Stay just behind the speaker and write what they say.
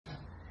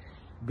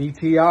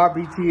BTR,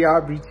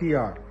 BTR,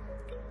 BTR.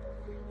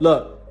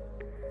 Look,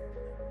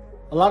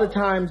 a lot of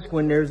times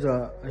when there's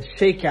a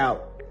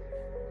shakeout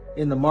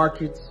in the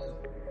markets,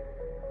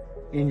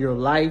 in your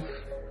life,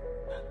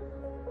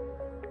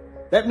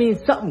 that means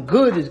something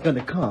good is going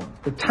to come.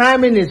 The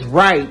timing is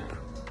ripe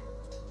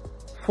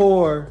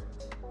for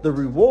the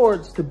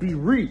rewards to be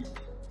reaped.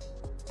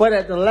 But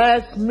at the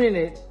last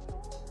minute,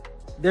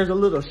 there's a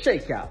little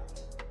shakeout.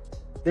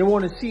 They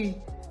want to see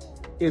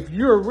if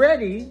you're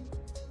ready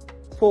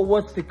for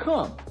what's to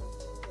come.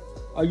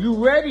 Are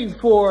you ready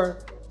for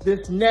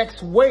this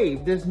next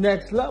wave, this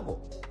next level?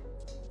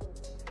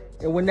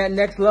 And when that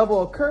next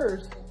level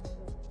occurs,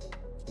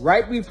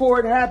 right before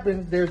it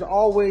happens, there's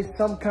always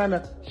some kind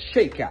of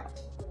shakeout.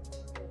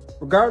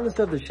 Regardless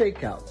of the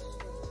shakeouts,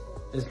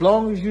 as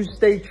long as you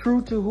stay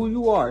true to who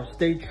you are,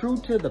 stay true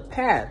to the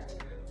path,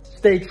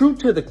 stay true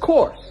to the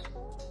course,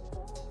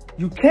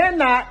 you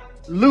cannot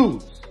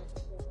lose.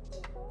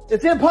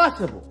 It's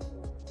impossible.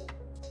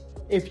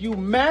 If you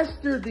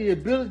master the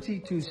ability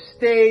to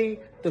stay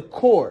the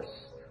course,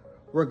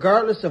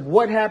 regardless of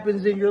what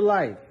happens in your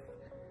life,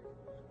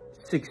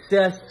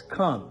 success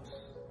comes.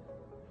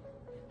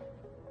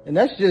 And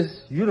that's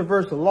just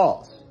universal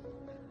laws.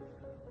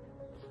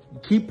 You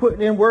keep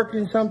putting in work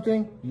in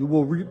something, you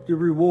will reap the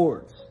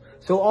rewards.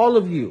 So all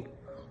of you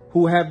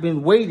who have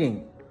been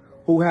waiting,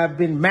 who have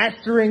been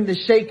mastering the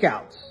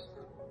shakeouts,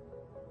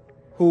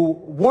 who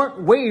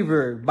weren't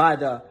wavered by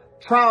the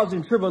trials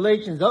and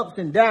tribulations, ups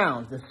and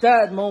downs, the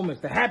sad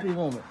moments, the happy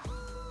moments.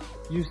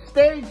 You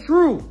stayed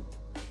true.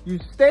 You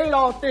stayed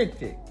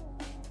authentic.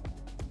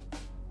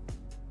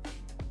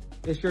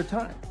 It's your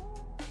time.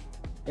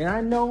 And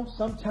I know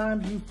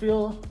sometimes you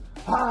feel,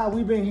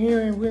 we've been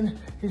hearing when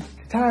his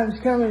time's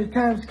coming, the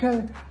time's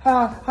coming,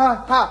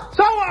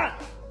 So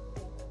what?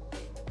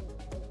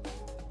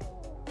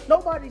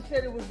 Nobody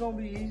said it was going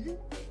to be easy.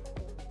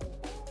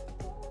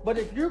 But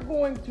if you're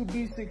going to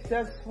be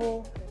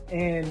successful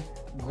and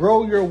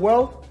grow your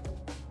wealth,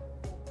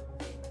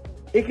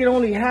 it can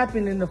only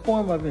happen in the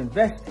form of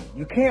investing.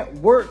 You can't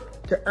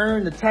work to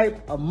earn the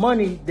type of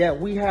money that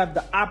we have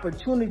the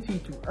opportunity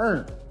to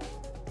earn.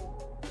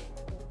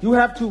 You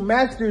have to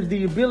master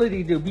the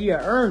ability to be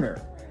an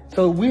earner.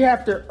 So we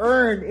have to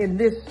earn in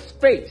this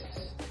space,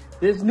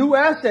 this new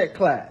asset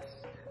class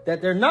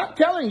that they're not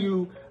telling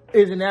you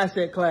is an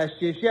asset class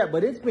just yet,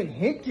 but it's been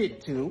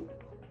hinted to.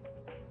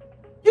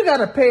 You got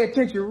to pay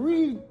attention,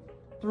 read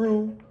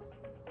through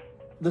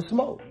the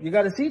smoke. You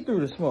got to see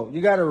through the smoke.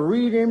 You got to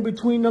read in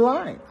between the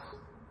lines.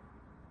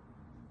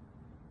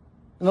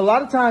 And a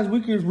lot of times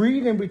we can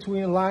read in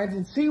between the lines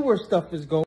and see where stuff is going.